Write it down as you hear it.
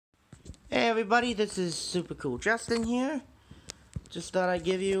Hey everybody, this is Super Cool Justin here. Just thought I'd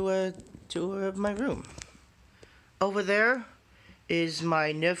give you a tour of my room. Over there is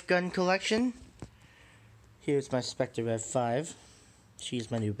my Nerf gun collection. Here's my Spectre Rev 5.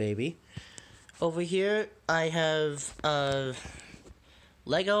 She's my new baby. Over here I have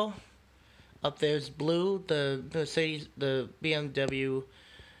Lego. Up there's Blue, the Mercedes, the BMW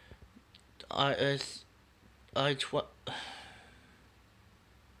RS I-12.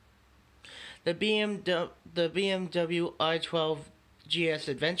 The BMW i12 GS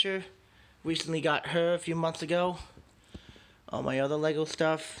Adventure. Recently got her a few months ago. All my other Lego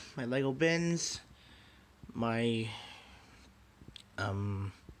stuff, my Lego bins, my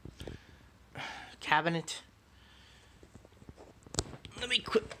cabinet. Let me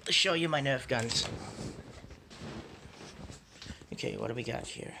quickly show you my Nerf guns. Okay, what do we got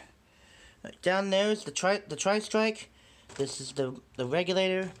here? Down there is the Tri-Strike. This is the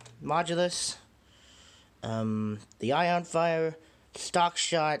regulator, Modulus, the Ion Fire, Stock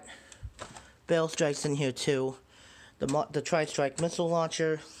Shot, Bell Strike's in here too, the Tri-Strike missile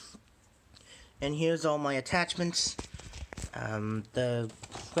launcher, and here's all my attachments, the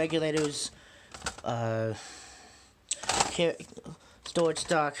regulators, storage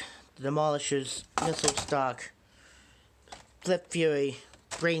stock, the demolishers, missile stock, Flip Fury,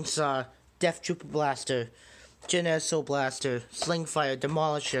 Brain Saw, Death Trooper Blaster, Geneso Blaster, Sling Fire,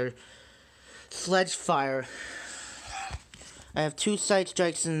 Demolisher, Sledge Fire. I have 2 Sight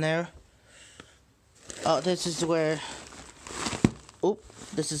Strikes in there. Oh, this is where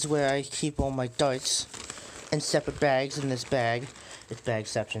I keep all my darts in separate bags in this bag. It's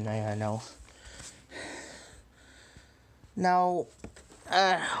bagception, I know. Now,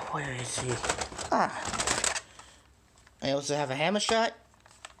 where is he? I also have a hammer shot.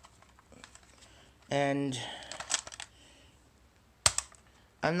 And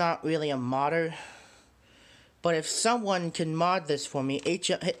I'm not really a modder, but if someone can mod this for me,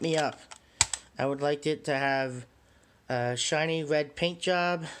 hit me up. I would like it to have a shiny red paint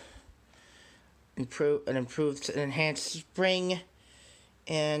job, an enhanced spring,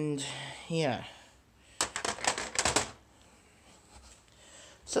 and yeah.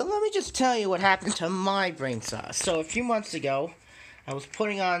 So let me just tell you what happened to my brain saw. So a few months ago, I was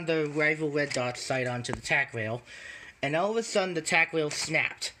putting on the Rival Red Dot sight onto the tack rail, and all of a sudden the tack rail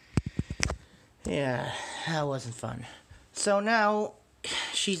snapped. Yeah, that wasn't fun. So now,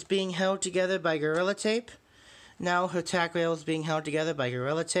 she's being held together by Gorilla Tape. Now her tack rail is being held together by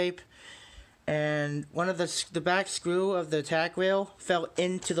Gorilla Tape, and one of the back screw of the tack rail fell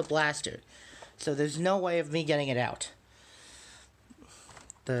into the blaster. So there's no way of me getting it out.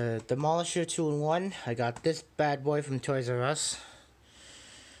 The Demolisher 2-in-1, I got this bad boy from Toys R Us.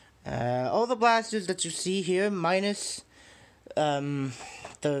 All the blasters that you see here, minus the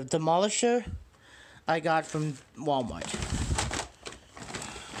Demolisher, I got from Walmart.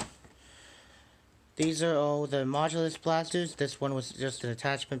 These are all the Modulus blasters. This one was just an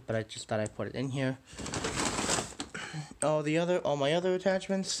attachment, but I just thought I'd put it in here. All my other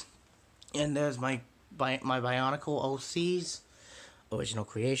attachments, and there's my Bionicle OCs, original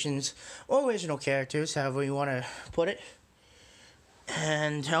creations, or original characters, however you want to put it.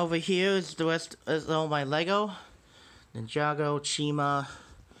 And over here is the rest is all my Lego, Ninjago, Chima,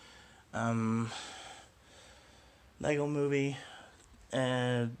 Lego Movie,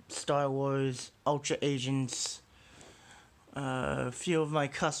 Star Wars, Ultra Agents, a few of my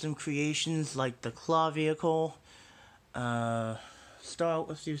custom creations like the Claw Vehicle, a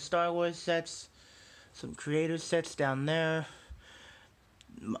few Star Wars sets, some creator sets down there,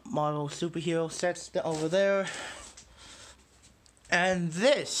 Marvel superhero sets over there. And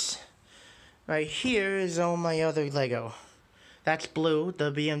this right here is all my other Lego. That's Blue,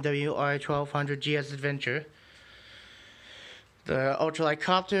 the BMW i1200 GS Adventure. The Ultralight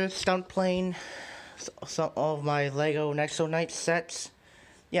Copter, Stunt Plane, some of my Lego Nexo Knight sets.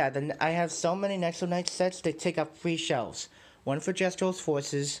 Yeah, I have so many Nexo Knight sets, they take up 3 shelves. One for Jestro's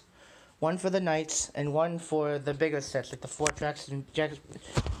Forces, one for the Knights, and one for the bigger sets, like the Fortrax and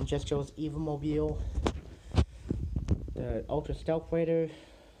Jestro's Evomobile. The Ultra Stealth Raider,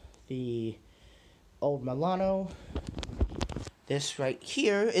 the old Milano. This right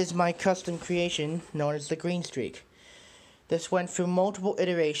here is my custom creation known as the Green Streak. This went through multiple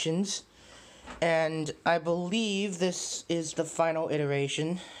iterations, and I believe this is the final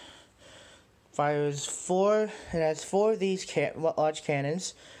iteration. It has 4 of these large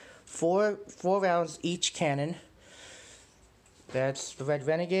cannons, four rounds each cannon. That's the Red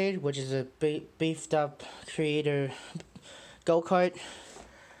Renegade, which is a beefed up creator go-kart.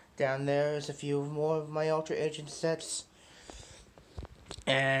 Down there is a few more of my Ultra Agent sets.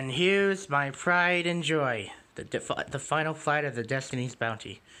 And here's my pride and joy, the final flight of the Destiny's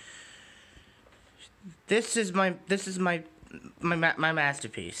Bounty. This is my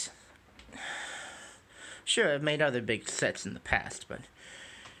masterpiece. Sure, I've made other big sets in the past, but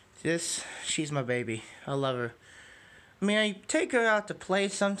she's my baby. I love her. I mean, I take her out to play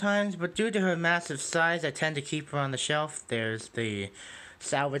sometimes, but due to her massive size, I tend to keep her on the shelf. There's the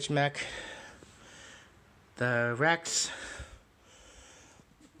salvage mech, the Rex,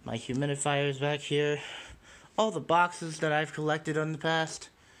 my humidifiers back here, all the boxes that I've collected in the past.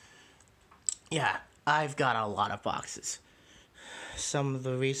 Yeah, I've got a lot of boxes. Some of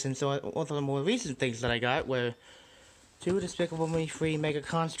the more recent things that I got were 2 Despicable Me 3 Mega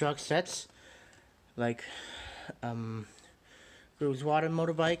Construx sets, like Gru's water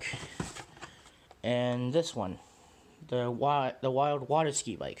motorbike, and this one, the wild water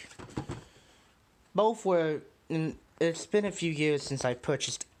ski bike. Both were. It's been a few years since I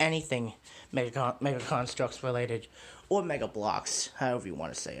purchased anything Mega Construx related, or Mega Bloks, however you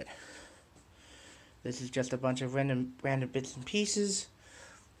want to say it. This is just a bunch of random bits and pieces.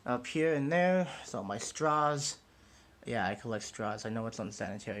 Up here and there, it's all my straws. Yeah, I collect straws. I know it's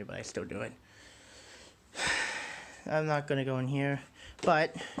unsanitary, but I still do it. I'm not gonna go in here,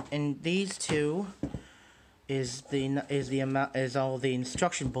 but in these two is all the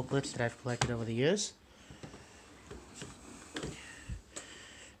instruction booklets that I've collected over the years.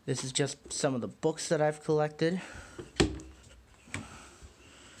 This is just some of the books that I've collected.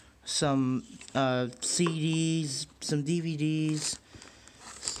 Some CDs, some DVDs,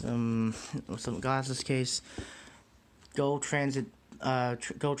 some glasses case, Go Transit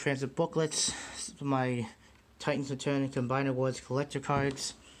booklets, my Titans Return and Combiner Awards collector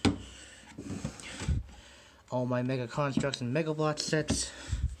cards, all my Mega Construx and Mega Bloks sets,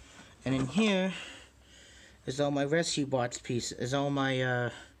 and in here is all my Rescue Bots pieces, is all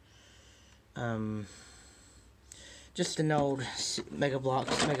my just an old Mega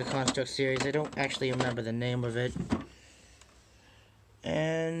Bloks, Mega Construx series. I don't actually remember the name of it.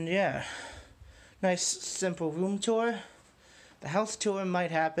 And yeah, nice simple room tour. The house tour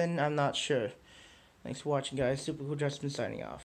might happen, I'm not sure. Thanks for watching, guys. Super Cool Justin signing off.